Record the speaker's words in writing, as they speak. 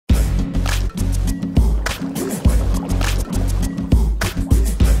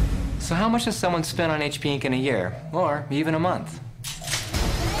how much does someone spend on HP ink in a year, or even a month?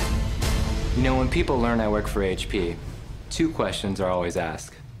 You know, when people learn I work for HP, two questions are always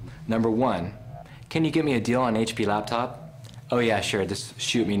asked. Number one, can you get me a deal on HP laptop? Oh yeah, sure, just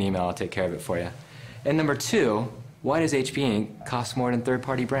shoot me an email, I'll take care of it for you. And number two, why does HP ink cost more than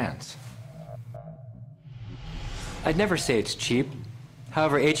third-party brands? I'd never say it's cheap.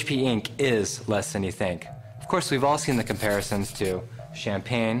 However, HP ink is less than you think. Of course, we've all seen the comparisons to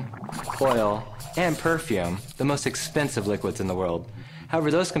champagne, oil, and perfume, the most expensive liquids in the world. However,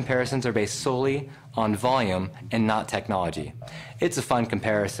 those comparisons are based solely on volume and not technology. It's a fun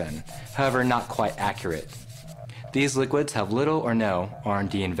comparison, however, not quite accurate. These liquids have little or no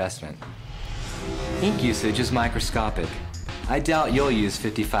R&D investment. Ink usage is microscopic. I doubt you'll use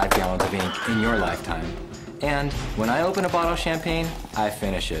 55 gallons of ink in your lifetime. And when I open a bottle of champagne, I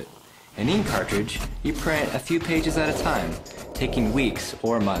finish it. An ink cartridge, you print a few pages at a time, taking weeks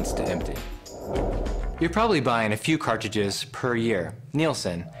or months to empty. You're probably buying a few cartridges per year.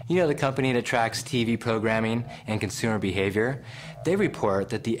 Nielsen, you know the company that tracks TV programming and consumer behavior? They report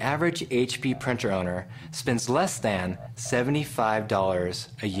that the average HP printer owner spends less than $75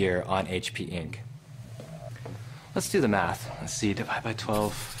 a year on HP ink. Let's do the math. Let's see, divide by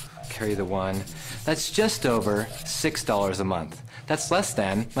 12, carry the 1. That's just over $6 a month. That's less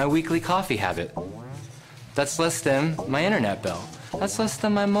than my weekly coffee habit. That's less than my internet bill. That's less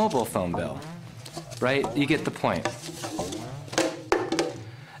than my mobile phone bill. Right? You get the point.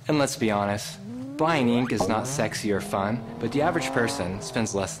 And let's be honest, buying ink is not sexy or fun, but the average person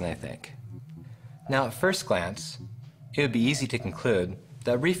spends less than they think. Now, at first glance, it would be easy to conclude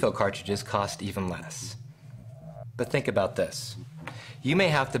that refill cartridges cost even less. But think about this. You may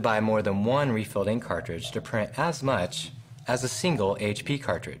have to buy more than one refilled ink cartridge to print as much as a single HP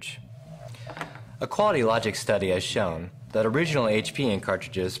cartridge. A Quality Logic study has shown that original HP ink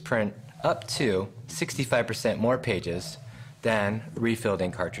cartridges print up to 65% more pages than refilled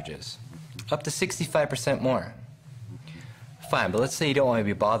ink cartridges. Up to 65% more. Fine, but let's say you don't want to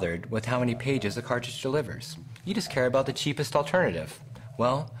be bothered with how many pages a cartridge delivers. You just care about the cheapest alternative.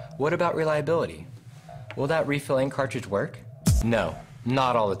 Well, what about reliability? Will that refill ink cartridge work? No,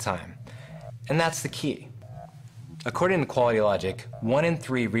 not all the time. And that's the key. According to Quality Logic, 1 in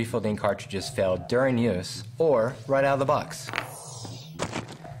 3 refilled ink cartridges failed during use or right out of the box.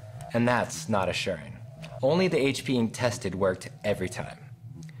 And that's not assuring. Only the HP ink tested worked every time.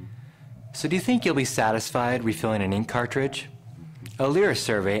 So do you think you'll be satisfied refilling an ink cartridge? A Lyra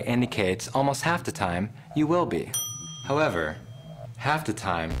survey indicates almost half the time you will be. However, half the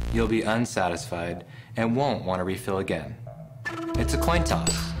time you'll be unsatisfied and won't want to refill again. It's a coin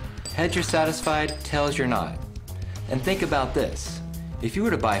toss. Heads you're satisfied, tails you're not. And think about this. If you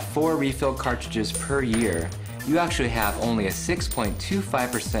were to buy 4 refilled cartridges per year, you actually have only a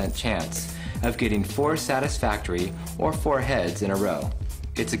 6.25% chance of getting 4 satisfactory or 4 heads in a row.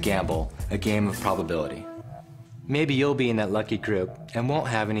 It's a gamble, a game of probability. Maybe you'll be in that lucky group and won't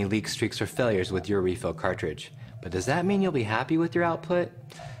have any leaks, streaks, or failures with your refill cartridge. But does that mean you'll be happy with your output?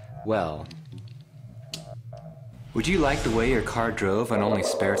 Well, would you like the way your car drove on only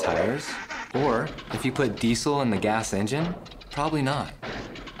spare tires? Or if you put diesel in the gas engine? Probably not.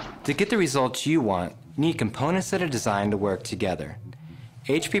 To get the results you want, you need components that are designed to work together.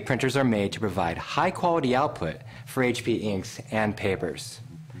 HP printers are made to provide high-quality output for HP inks and papers.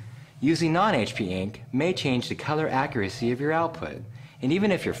 Using non-HP ink may change the color accuracy of your output, and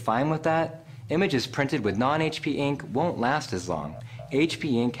even if you're fine with that, images printed with non-HP ink won't last as long.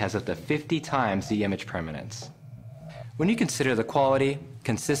 HP ink has up to 50 times the image permanence. When you consider the quality,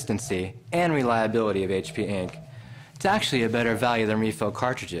 consistency, and reliability of HP ink, it's actually a better value than refill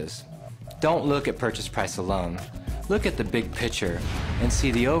cartridges. Don't look at purchase price alone. Look at the big picture and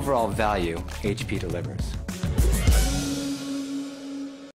see the overall value HP delivers.